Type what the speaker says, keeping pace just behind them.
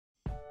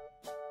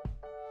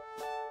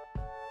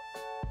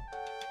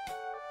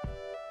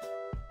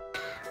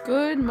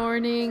Good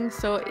morning.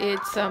 So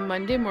it's a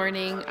Monday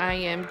morning. I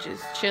am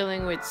just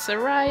chilling with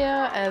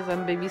Soraya as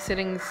I'm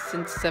babysitting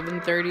since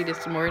 7:30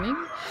 this morning.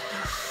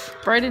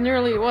 Bright and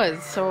early it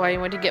was. So I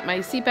went to get my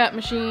CPAP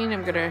machine.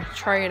 I'm gonna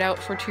try it out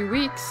for 2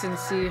 weeks and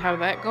see how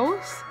that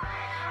goes.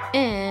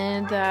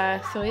 And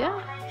so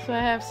I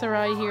have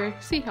Soraya here.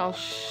 See, I'll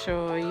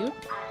show you.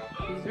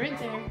 She's right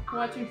there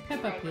watching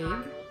Peppa Pig.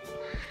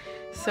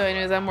 So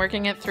anyways, I'm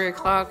working at 3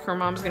 o'clock. Her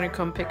mom's gonna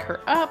come pick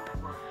her up.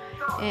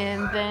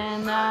 And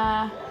then,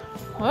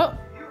 well,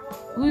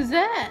 who's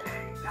that?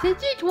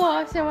 C'est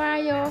toi,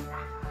 Soraya.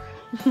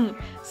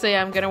 So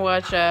yeah, I'm gonna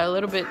watch a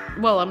little bit,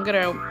 well, I'm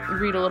gonna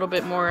read a little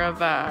bit more of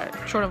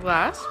Throne of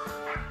Glass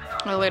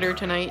later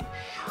tonight.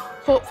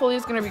 Hopefully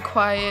it's gonna be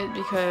quiet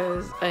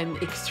because I'm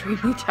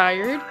extremely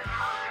tired,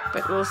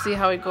 but we'll see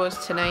how it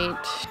goes tonight.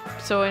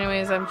 So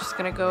anyways, I'm just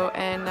gonna go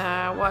and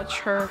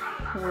watch her.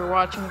 We're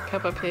watching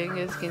Peppa Pig,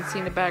 as you can see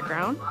in the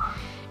background.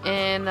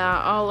 And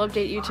I'll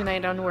update you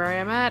tonight on where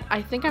I'm at.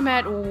 I think I'm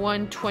at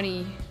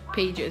 120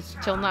 pages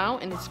till now,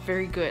 and it's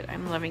very good.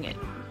 I'm loving it.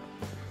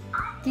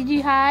 Did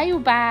you hi or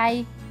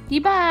bye? Did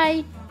you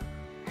bye?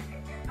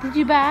 Did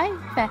you bye?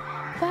 Bye.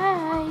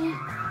 Bye.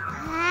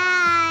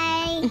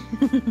 Hi.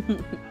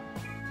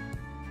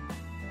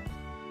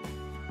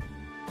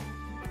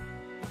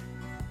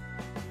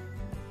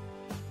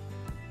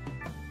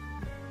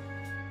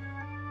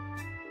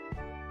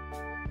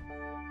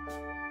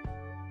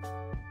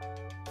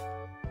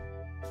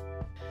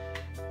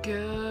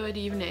 Good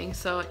evening.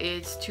 So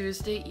it's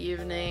Tuesday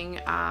evening.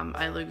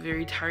 I look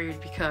very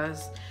tired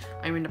because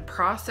I'm in the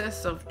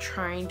process of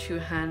trying to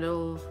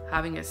handle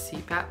having a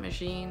CPAP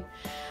machine.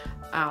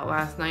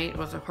 Last night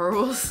was a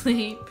horrible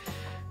sleep,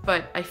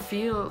 but I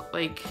feel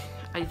like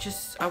I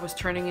was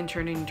turning and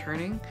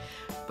turning,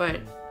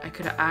 but I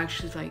could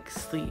actually like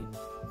sleep.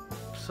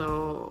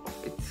 So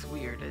it's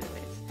weird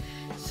anyways.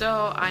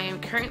 So I am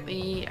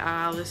currently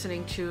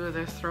listening to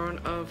the Throne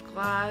of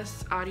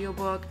Glass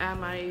audiobook.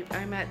 I'm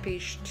at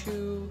page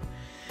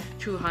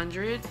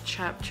 200,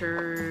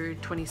 chapter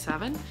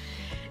 27.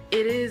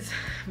 It is,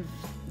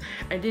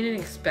 I didn't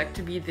expect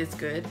to be this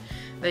good.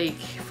 Like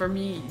for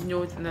me,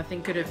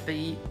 nothing could have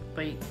beat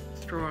like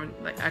Throne,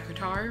 like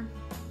ACOTAR,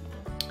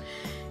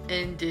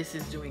 and this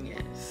is doing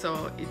it.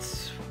 So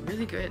it's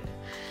really good.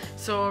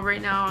 So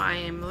right now I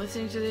am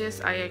listening to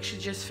this. I actually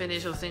just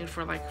finished listening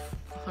for like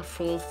a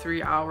full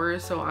 3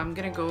 hours, so I'm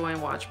gonna go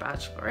and watch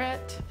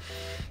Bachelorette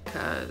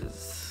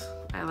because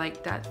I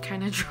like that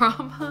kind of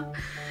drama.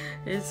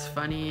 It's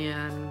funny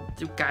and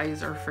the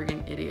guys are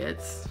friggin'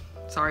 idiots.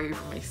 Sorry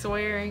for my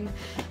swearing.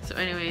 So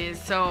anyways,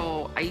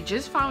 so I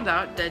just found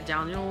out that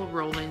Daniel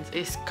Rowlands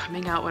is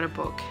coming out with a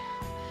book,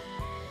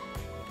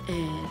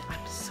 and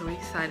I'm so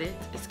excited.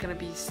 It's gonna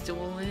be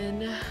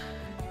Stolen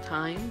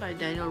Time by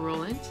Daniel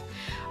Rowlands.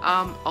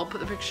 I'll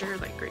put the picture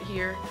like right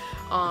here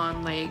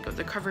on like what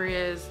the cover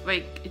is.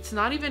 Like it's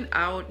not even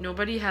out,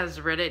 nobody has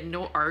read it,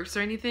 no arcs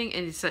or anything,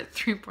 and it's at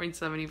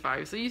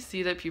 3.75, so you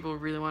see that people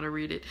really want to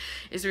read it.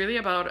 It's really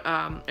about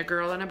a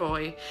girl and a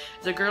boy.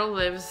 The girl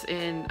lives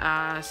in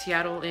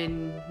Seattle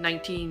in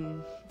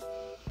 19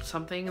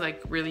 something,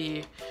 like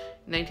really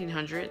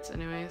 1900s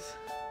anyways,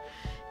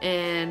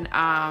 and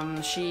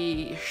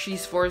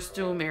she's forced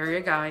to marry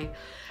a guy.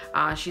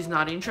 She's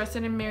not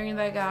interested in marrying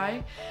that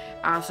guy,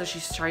 so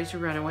she tries to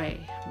run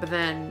away. But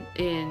then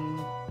in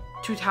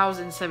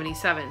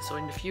 2077, so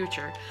in the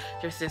future,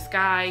 there's this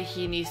guy.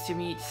 He needs to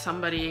meet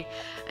somebody,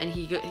 and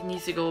he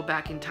needs to go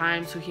back in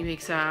time. So he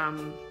makes a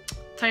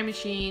time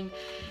machine,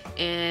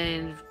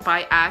 and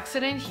by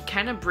accident, he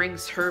kind of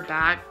brings her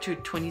back to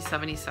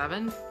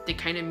 2077. They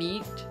kind of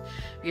meet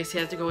because he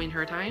has to go in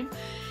her time,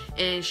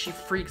 and she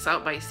freaks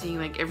out by seeing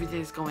like everything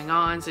that's going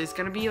on. So it's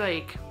gonna be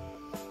like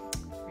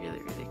really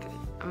good.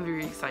 I'm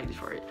very excited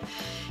for it.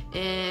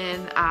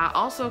 And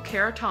also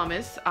Kara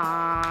Thomas,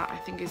 I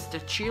think it's The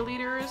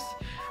Cheerleaders.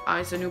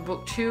 It's a new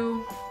book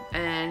too,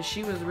 and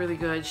she was really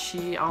good.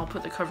 I'll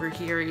put the cover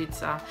here.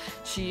 It's I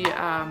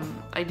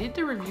did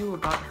the review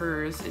about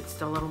hers. It's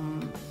the little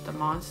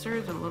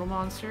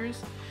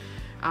monsters.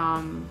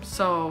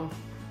 So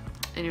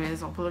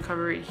anyways, I'll put the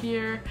cover right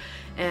here,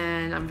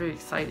 and I'm very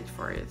excited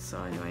for it.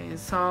 So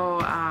anyways, so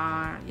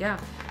yeah,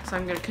 so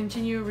I'm gonna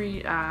continue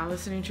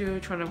listening to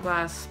Throne of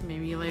Glass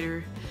maybe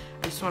later.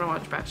 I just want to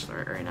watch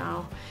Bachelor right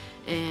now,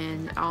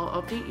 and I'll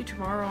update you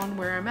tomorrow on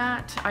where I'm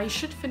at. I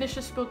should finish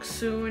this book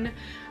soon.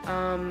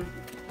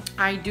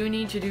 I do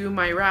need to do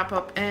my wrap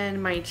up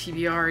and my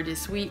TBR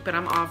this week, but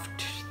I'm off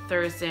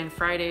Thursday and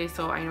Friday,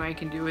 so I know I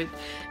can do it.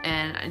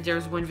 And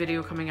there's one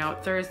video coming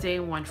out Thursday,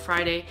 one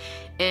Friday.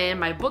 And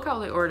my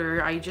Bookoutlet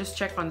order, I just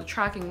checked on the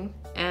tracking,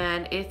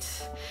 and it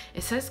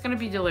says it's gonna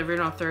be delivered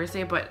on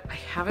Thursday, but I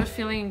have a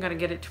feeling I'm gonna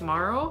get it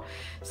tomorrow,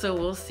 so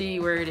we'll see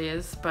where it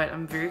is. But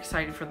I'm very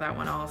excited for that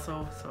one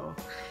also. So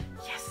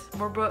yes,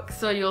 more books,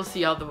 so you'll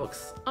see all the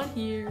books on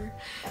here.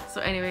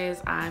 So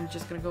anyways, I'm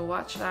just gonna go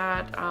watch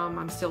that.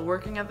 I'm still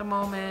working at the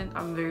moment.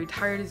 I'm very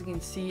tired, as you can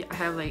see. I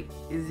have like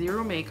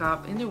 0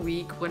 makeup. In the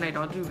week when I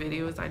don't do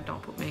videos, I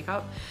don't put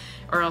makeup,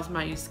 or else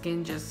my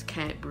skin just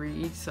can't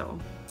breathe. So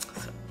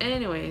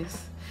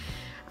anyways,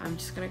 I'm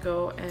just gonna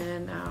go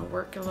and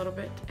work a little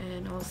bit,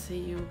 and I'll see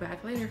you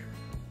back later.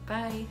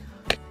 Bye.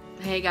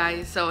 Hey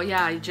guys, so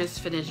yeah, I just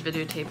finished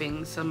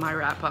videotaping some my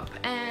wrap up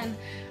and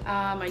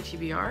my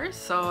TBR,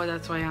 so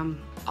that's why I'm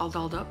all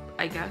dolled up,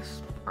 I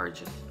guess, or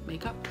just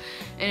makeup.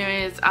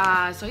 Anyways,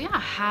 so yeah,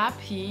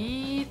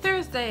 happy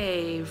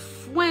Thursday,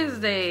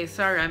 Wednesday,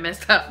 sorry I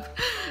messed up.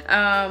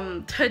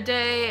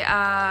 Today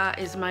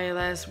is my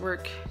last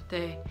work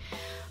day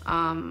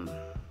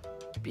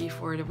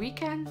before the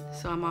weekend,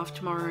 so I'm off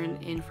tomorrow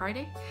and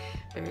Friday.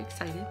 Very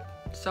excited.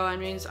 So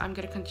anyways, I'm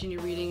gonna continue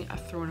reading A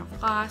Throne of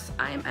Glass.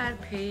 I'm at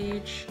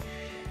page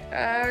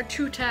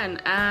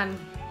 210, and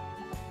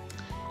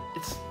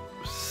it's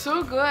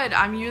so good.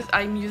 I'm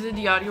using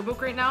the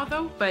audiobook right now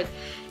though, but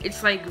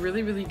it's like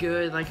really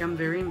good. Like, I'm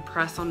very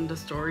impressed on the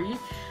story.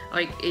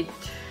 Like, it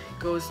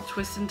goes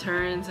twists and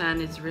turns,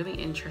 and it's really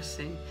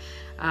interesting.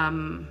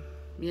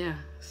 Yeah,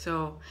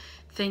 so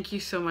thank you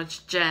so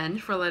much, Jen,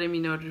 for letting me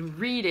know to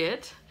read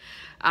it.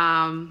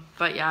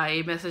 But yeah,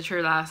 I messaged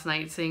her last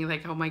night saying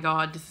like, oh my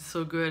god, this is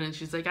so good, and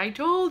she's like, I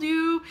told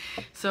you.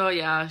 So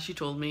yeah, she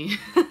told me.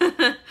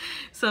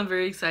 So I'm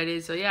very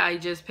excited. So yeah, I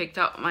just picked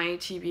up my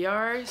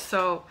TBR.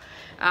 So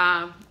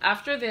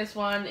after this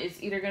one,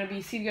 it's either gonna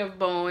be City of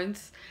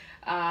Bones,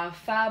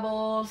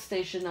 Fable,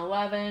 Station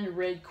 11,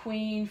 Red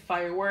Queen,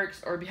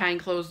 Fireworks, or Behind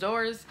Closed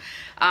Doors.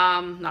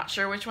 Not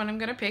sure which one I'm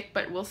gonna pick,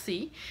 but we'll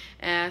see.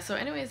 So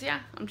anyways,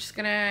 yeah, I'm just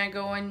gonna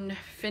go and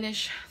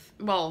finish,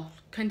 well,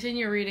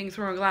 continue reading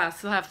Throne of Glass.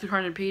 Still have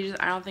 300 pages.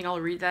 I don't think I'll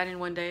read that in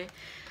one day.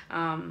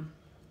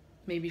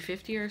 Maybe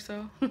 50 or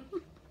so.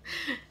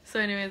 So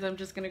anyways, I'm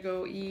just gonna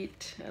go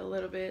eat a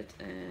little bit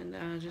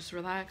and just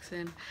relax,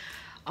 and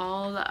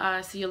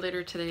I'll see you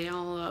later today.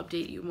 I'll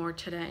update you more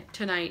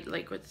tonight,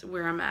 like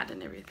where I'm at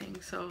and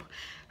everything. So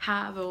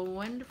have a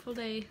wonderful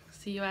day.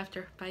 See you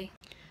after. Bye.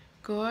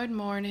 Good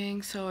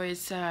morning. So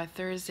it's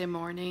Thursday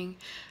morning.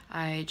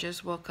 I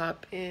just woke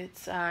up.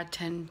 It's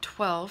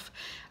 10:12.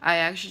 I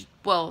actually,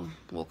 well,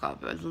 woke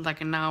up like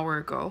an hour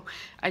ago.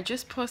 I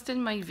just posted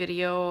my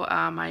video,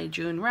 my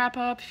June wrap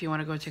up. If you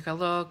want to go take a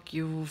look,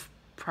 you've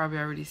probably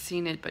already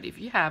seen it, but if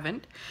you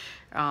haven't,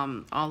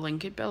 I'll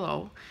link it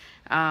below.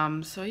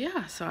 So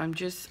yeah, so I'm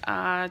just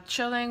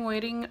chilling,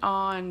 waiting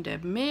on the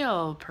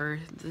mail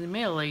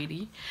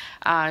lady.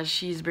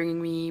 She's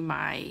bringing me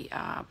my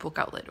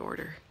Bookoutlet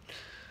order.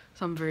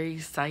 So I'm very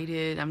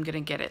excited. I'm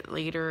gonna get it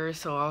later,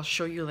 so I'll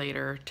show you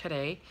later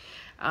today.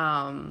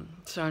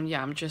 So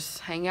yeah, I'm just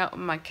hanging out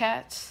with my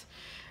cats.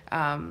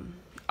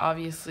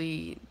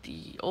 Obviously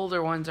the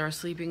older ones are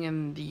sleeping,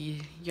 and the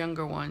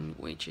younger one,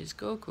 which is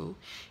Goku,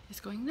 is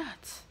going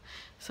nuts.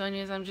 So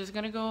anyways, I'm just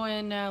gonna go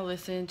and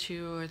listen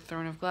to A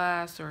Throne of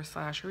Glass, or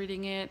 /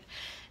 reading it,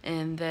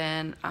 and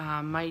then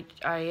I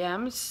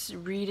am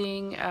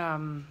reading.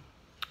 I'll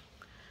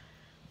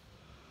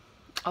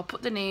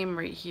put the name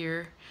right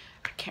here.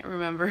 I can't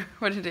remember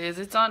what it is.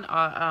 It's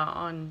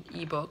on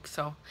ebook.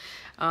 So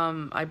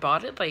I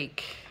bought it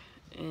like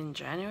in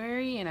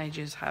January, and I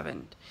just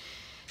haven't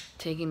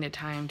taken the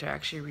time to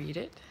actually read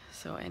it.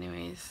 So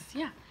anyways,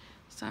 yeah.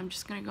 So I'm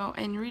just gonna go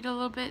and read a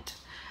little bit.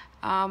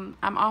 I'm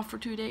off for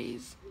 2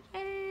 days.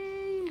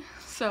 Yay!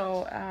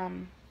 So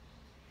I'm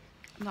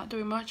not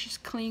doing much,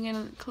 just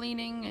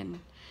cleaning and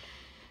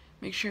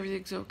make sure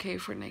everything's okay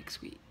for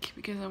next week,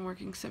 because I'm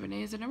working 7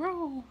 days in a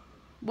row.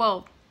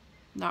 Well,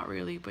 not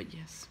really, but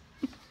yes.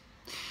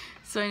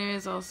 So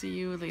anyways, I'll see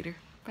you later.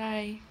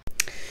 Bye.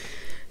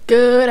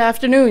 Good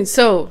afternoon.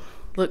 So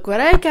look what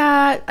I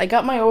got. I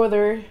got my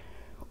order.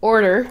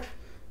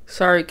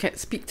 Sorry, can't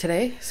speak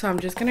today. So I'm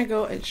just gonna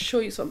go and show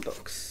you some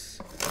books.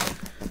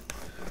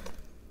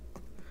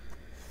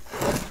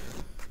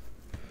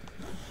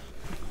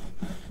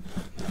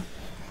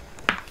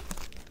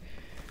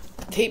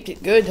 Taped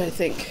it good, I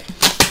think.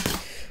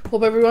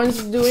 Hope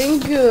everyone's doing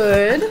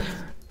good.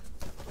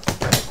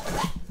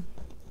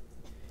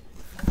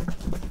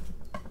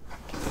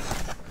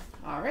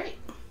 Alright.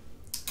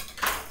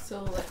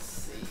 So let's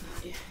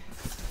see.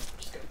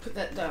 Just gonna put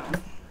that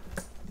down.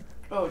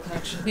 Oh, it's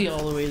actually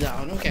all the way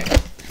down. Okay.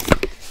 Alright,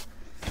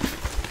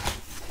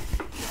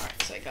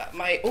 so I got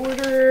my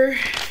order.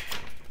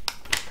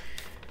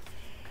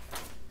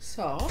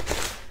 So,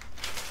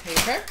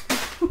 paper.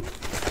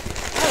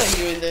 I like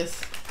doing this.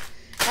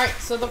 Alright,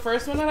 so the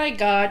first one that I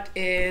got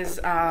is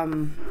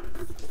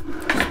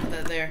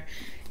there.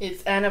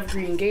 It's Anne of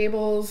Green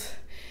Gables,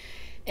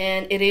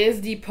 and it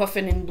is the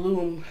Puffin in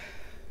Bloom,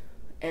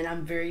 and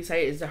I'm very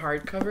excited. It's the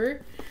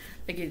hardcover,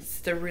 like it's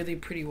the really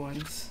pretty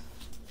ones.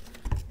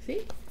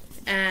 See?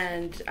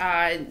 And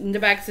in the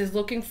back says,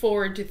 looking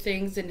forward to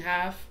things and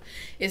have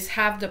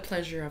the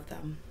pleasure of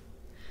them.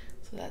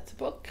 So that's a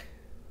book.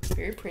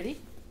 Very pretty.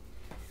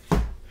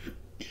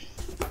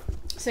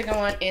 Second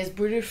one is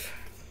British.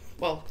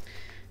 Well,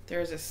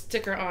 there's a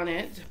sticker on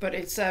it, but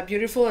it's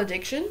Beautiful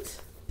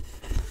Addictions.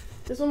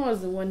 This one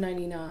was the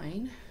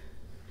 $1.99.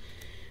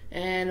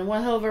 And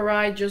One Hell of a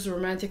Ride, just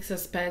romantic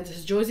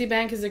suspense. Josie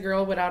Bank is a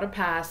girl without a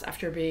past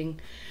after being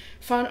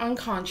Found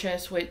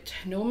unconscious with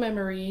no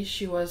memory,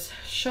 she was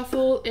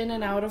shuffled in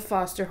and out of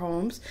foster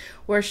homes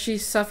where she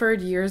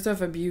suffered years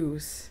of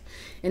abuse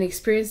and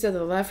experience that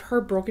left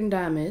her broken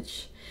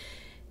damage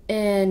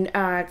and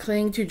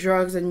clinging to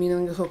drugs and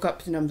meaningless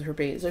hookups to numb her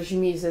pain. So she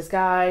meets this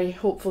guy.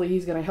 Hopefully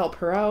he's going to help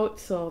her out.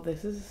 So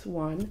this is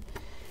one.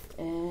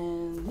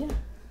 And yeah,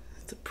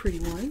 it's a pretty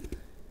one.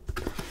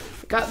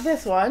 Got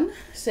this one.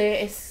 So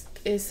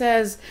it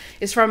says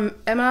it's from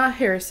Emma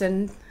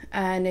Harrison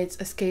and it's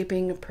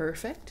Escaping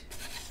Perfect.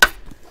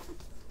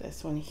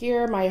 This one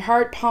here, my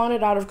heart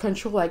pounded out of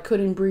control. I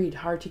couldn't breathe.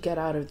 Hard to get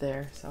out of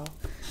there. So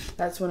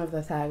that's one of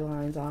the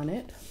taglines on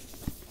it.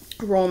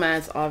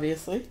 Romance,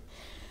 obviously.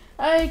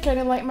 I kind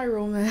of like my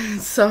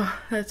romance, so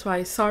that's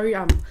why. Sorry,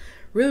 I'm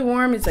really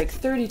warm. It's like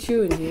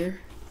 32 in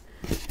here.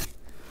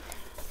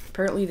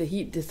 Apparently the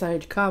heat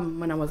decided to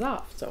come when I was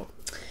off. So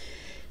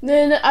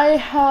then I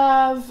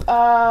have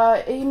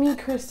Amy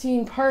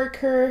Christine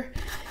Parker,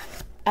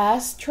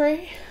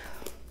 Astray.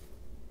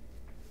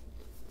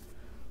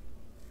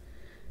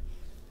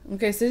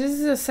 Okay, so this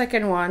is the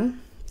second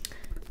one.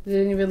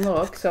 Didn't even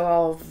look, so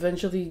I'll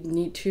eventually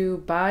need to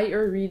buy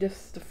or read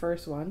the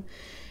first one.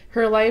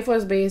 Her life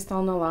was based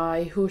on a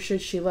lie. Who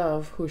should she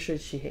love? Who should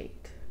she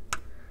hate?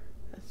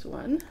 That's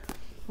one.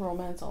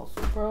 Romance also,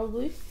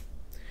 probably.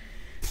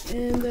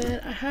 And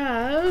then I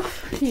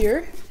have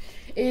here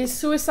a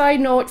Suicide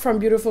Note from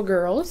Beautiful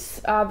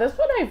Girls. This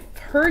one I've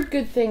heard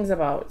good things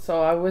about,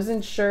 so I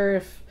wasn't sure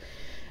if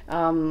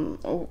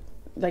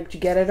like to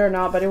get it or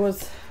not, but it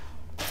was...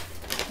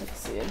 Let's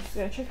see, I'm just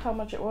gonna check how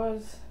much it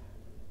was.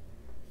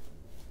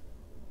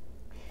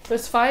 It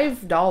was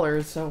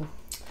 $5, so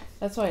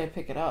that's why I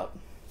pick it up.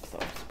 So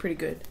it's pretty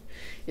good.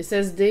 It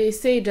says, they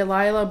say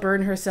Delilah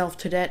burned herself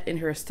to death in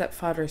her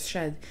stepfather's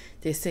shed.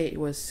 They say it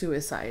was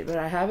suicide, but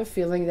I have a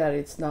feeling that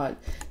it's not.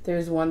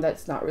 There's one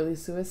that's not really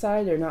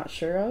suicide. They're not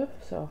sure of,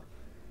 so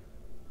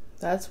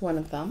that's one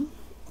of them.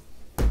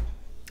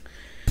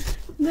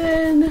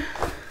 Then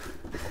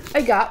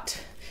I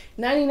got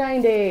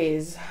 99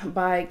 Days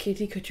by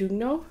Katie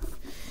Cotugno.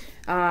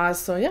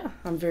 So yeah,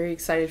 I'm very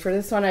excited for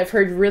this one. I've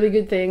heard really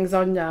good things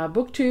on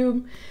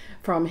BookTube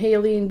from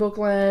Haley and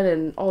Booklet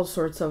and all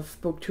sorts of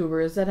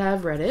booktubers that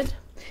have read it.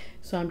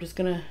 So I'm just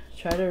gonna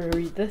try to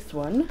read this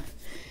one.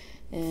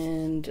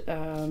 And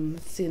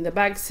let's see, in the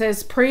back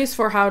says, Praise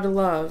for How to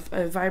Love,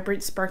 a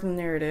vibrant, sparkling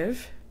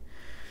narrative.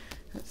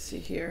 Let's see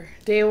here.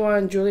 Day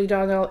 1, Julie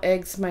Donnell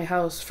eggs my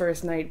house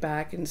first night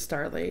back in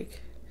Star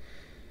Lake.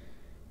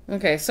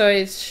 Okay, so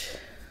it's...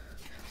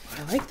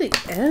 I like the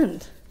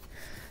end.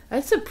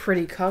 That's a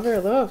pretty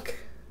cover, look.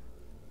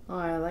 Oh,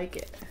 I like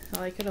it. I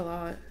like it a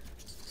lot.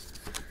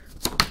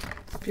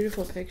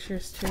 Beautiful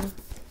pictures, too.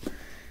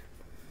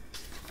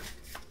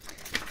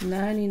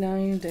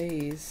 99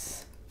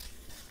 Days.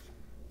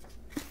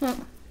 Huh.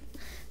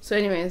 So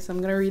anyways,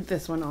 I'm gonna read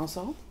this one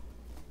also.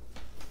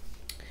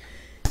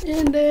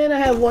 And then I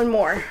have one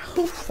more.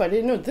 Oof, I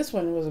didn't know this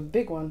one was a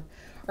big one.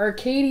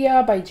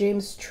 Arcadia by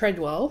James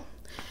Treadwell.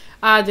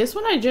 This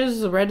one I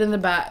just read in the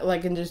back,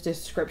 like in this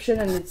description,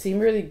 and it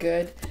seemed really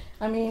good.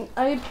 I mean,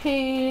 I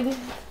paid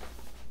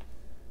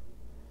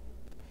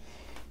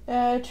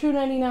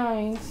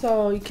 $2.99,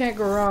 so you can't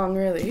go wrong,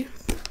 really.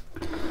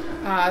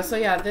 So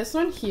yeah, this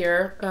one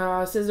here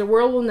says the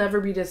world will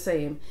never be the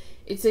same.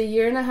 It's a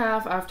year and a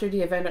half after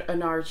the event at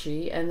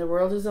Arcadia, and the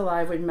world is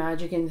alive with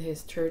magic in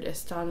his third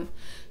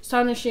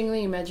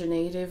astonishingly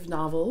imaginative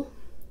novel.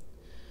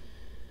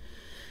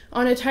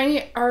 On a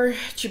tiny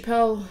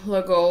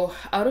archipelago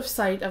out of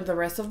sight of the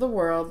rest of the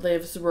world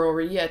lives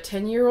Rory, a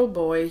 10-year-old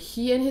boy.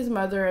 He and his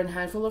mother and a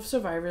handful of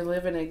survivors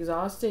live an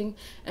exhausting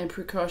and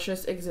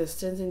precocious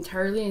existence,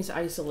 entirely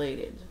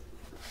isolated.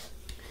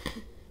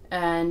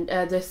 And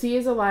the sea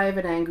is alive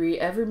and angry.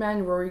 Every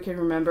man Rory can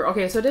remember.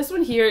 Okay, so this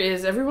one here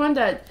is every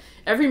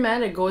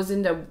man that goes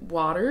in the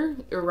water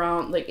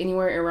around, like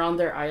anywhere around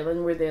their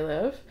island where they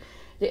live,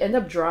 they end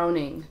up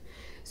drowning.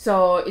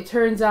 So it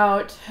turns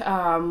out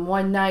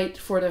one night,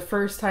 for the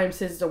first time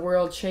since the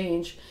world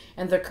changed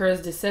and the curse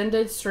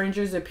descended,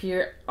 strangers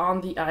appear on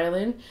the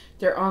island.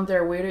 They're on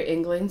their way to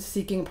England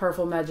seeking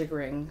powerful magic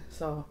ring.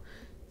 So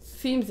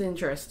seems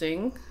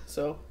interesting.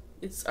 So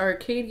it's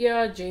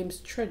Arcadia, James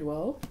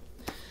Treadwell.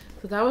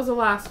 So that was the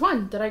last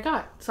one that I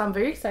got. So I'm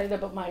very excited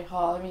about my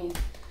haul. I mean,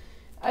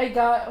 I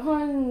got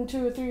 1,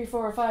 2, 3,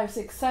 4, 5,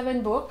 6,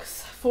 7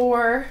 books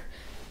for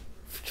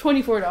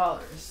 $24.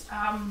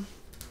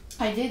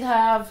 I did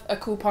have a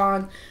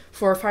coupon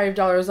for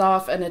 $5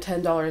 off and a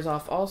 $10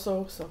 off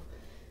also. So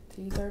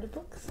these are the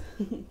books.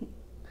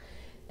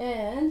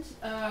 And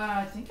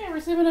I think I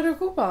received another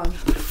coupon. I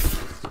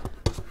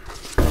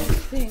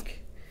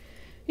think.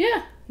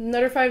 Yeah,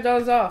 another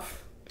 $5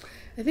 off.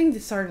 I think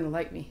they're starting to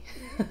like me.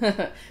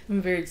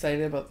 I'm very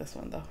excited about this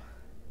one though.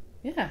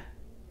 Yeah.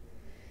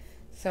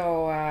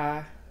 So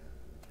I'm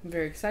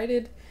very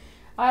excited.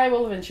 I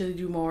will eventually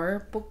do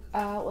more book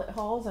outlet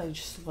hauls. I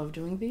just love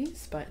doing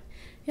these. But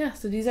yeah,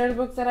 so these are the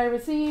books that I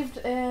received,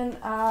 and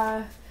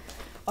I'll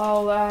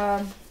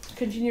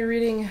continue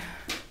reading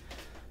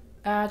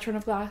Throne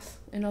of Glass,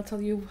 and I'll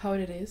tell you how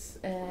it is,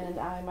 and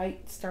I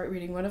might start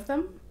reading one of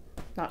them.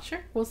 Not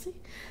sure, we'll see.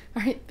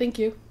 Alright, thank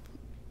you.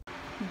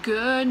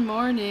 Good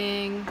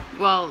morning.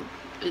 Well,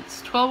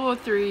 it's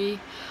 12:03,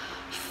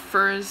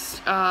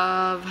 1st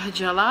of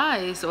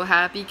July, so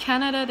happy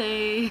Canada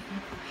Day.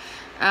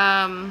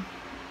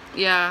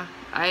 Yeah,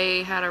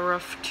 I had a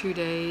rough 2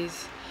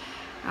 days.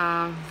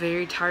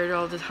 Very tired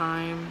all the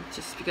time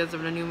just because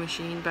of the new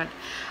machine, but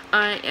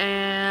I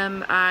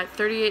am at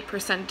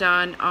 38%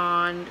 done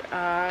on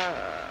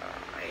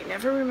I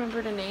never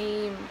remember the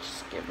name.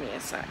 Just give me a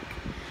sec,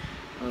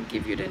 I'll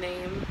give you the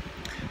name.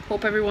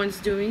 Hope everyone's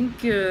doing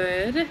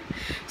good.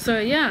 So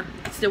yeah,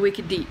 it's the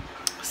Wicked Deep.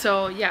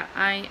 So yeah,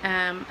 I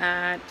am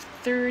at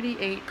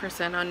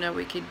 38% on the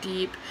Wicked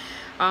Deep.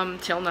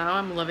 Till now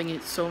I'm loving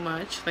it so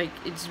much. Like,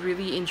 it's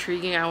really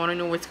intriguing. I want to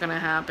know what's gonna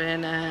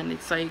happen, and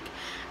it's like,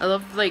 I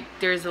love, like,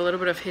 there's a little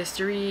bit of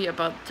history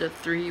about the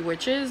 3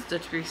 witches, the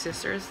 3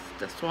 sisters,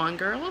 the Swan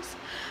Girls.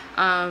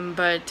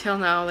 But till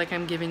now, like,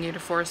 I'm giving it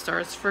 4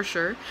 stars for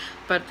sure,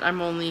 but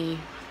I'm only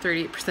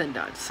 38%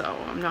 done, so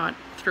I'm not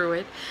through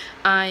it.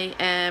 I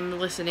am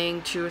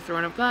listening to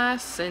Throne of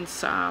Glass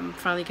since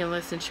finally can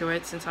listen to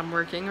it since I'm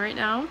working right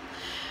now.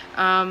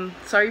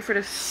 Sorry for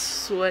the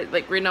sweat.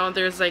 Like, right now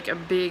there's like a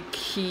big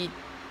heat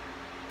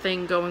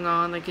thing going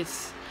on. Like,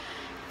 it's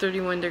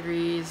 31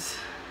 degrees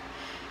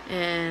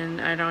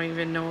and I don't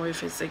even know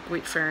if it's like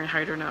with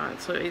Fahrenheit or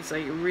not, so it's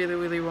like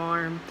really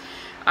warm.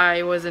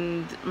 I was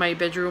in my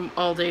bedroom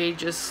all day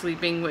just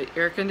sleeping with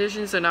air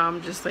conditioning, so now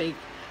I'm just like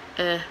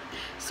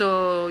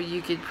so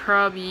you could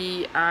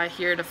probably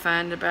hear the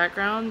fan in the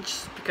background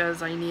just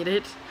because I need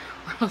it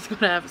or I was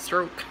gonna have a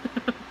stroke.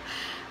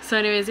 So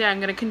anyways, yeah, I'm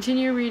gonna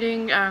continue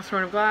reading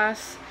Throne of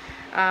Glass,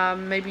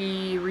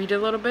 maybe read a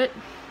little bit,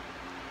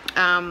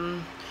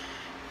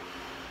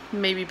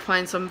 maybe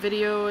plan some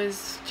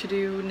videos to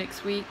do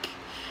next week.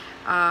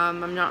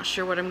 I'm not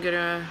sure what I'm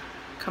gonna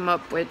come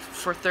up with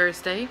for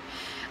Thursday.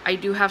 I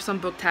do have some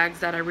book tags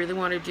that I really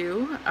want to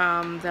do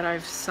that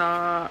I've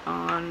saw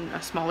on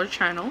a smaller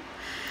channel,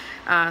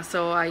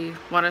 so I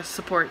want to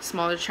support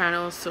smaller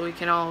channels so we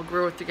can all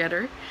grow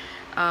together.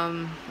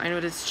 I know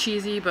it's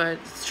cheesy, but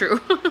it's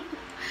true.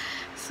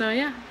 So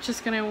yeah,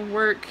 just gonna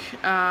work,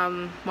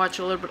 watch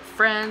a little bit of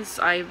Friends.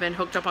 I've been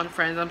hooked up on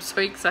Friends. I'm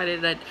so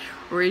excited that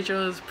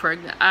Rachel is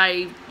pregnant.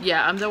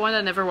 I'm the one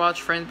that never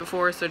watched Friends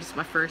before, so this is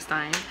my first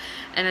time,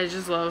 and I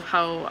just love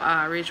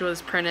how Rachel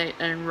is pregnant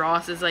and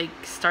Ross is like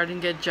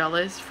starting to get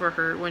jealous for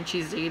her when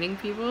she's dating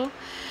people,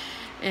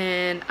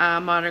 and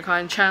Monica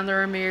and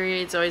Chandler are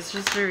married, so it's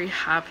just very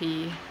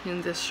happy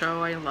in this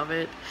show. I love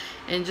it,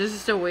 and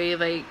just the way,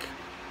 like,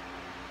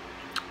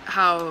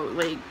 how,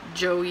 like,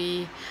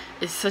 Joey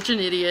is such an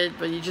idiot,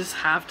 but you just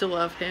have to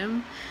love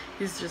him.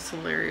 He's just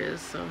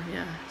hilarious. So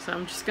yeah, so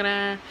I'm just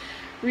gonna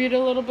read a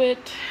little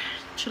bit,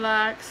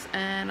 chillax,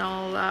 and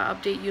I'll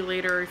update you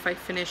later if I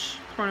finish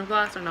Throne of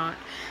Glass or not.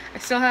 I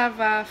still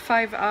have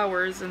 5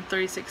 hours and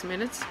 36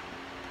 minutes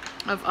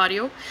of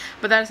audio,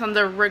 but that's on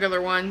the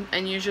regular one,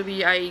 and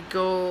usually I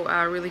go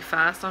really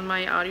fast on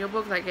my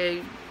audiobook, like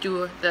I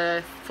do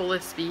the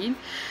fullest speed,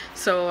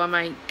 so I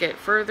might get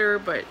further,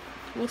 but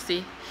we'll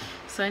see.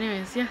 So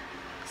anyways, yeah,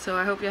 so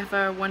I hope you have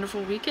a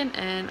wonderful weekend,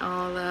 and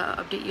I'll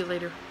update you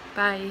later.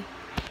 Bye.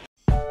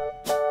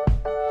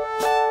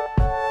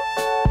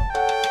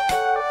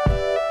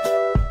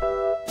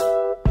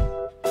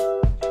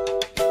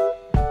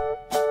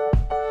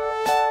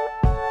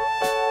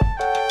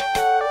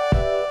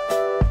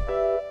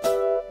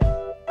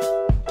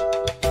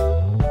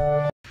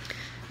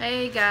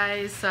 Hey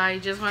guys, so I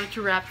just wanted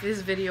to wrap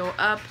this video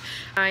up.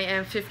 I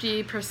am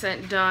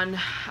 50% done.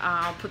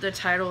 I'll put the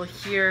title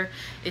here.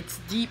 It's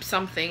Deep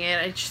something, and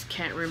I just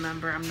can't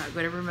remember. I'm not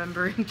good at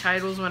remembering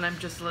titles when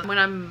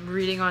I'm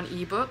reading on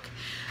ebook.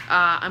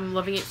 I'm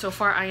loving it so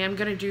far. I am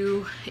gonna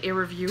do a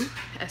review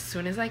as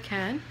soon as I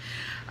can.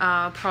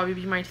 Probably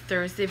be my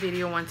Thursday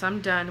video once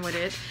I'm done with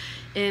it.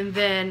 And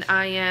then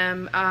I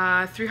am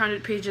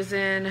 300 pages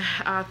in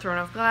Throne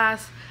of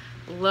Glass.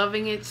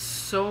 Loving it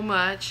so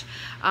much.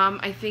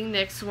 I think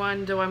next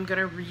one though I'm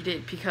gonna read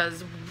it,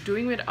 because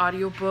doing with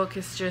audiobook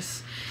is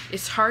just,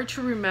 it's hard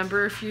to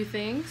remember a few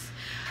things,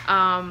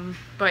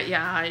 but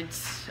yeah,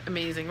 it's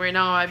amazing. Right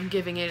now I'm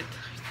giving it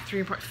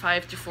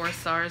 3.5 to 4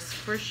 stars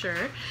for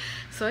sure.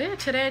 So yeah,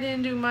 today I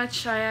didn't do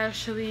much. I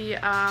actually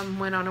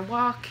went on a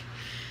walk.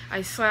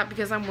 I slept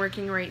because I'm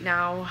working right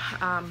now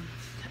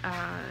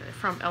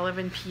from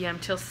 11 p.m.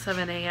 till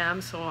 7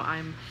 a.m. so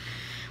I'm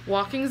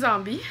walking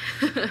zombie,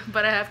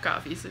 but I have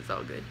coffee, so it's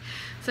all good.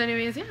 So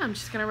anyways, yeah, I'm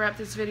just gonna wrap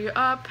this video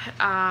up.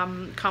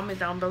 Comment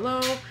down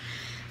below,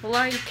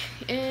 like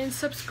and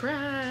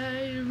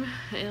subscribe,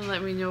 and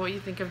let me know what you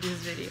think of this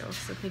video.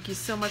 So thank you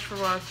so much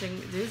for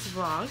watching this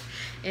vlog,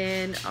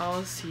 and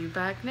I'll see you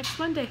back next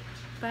Monday.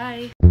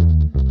 Bye.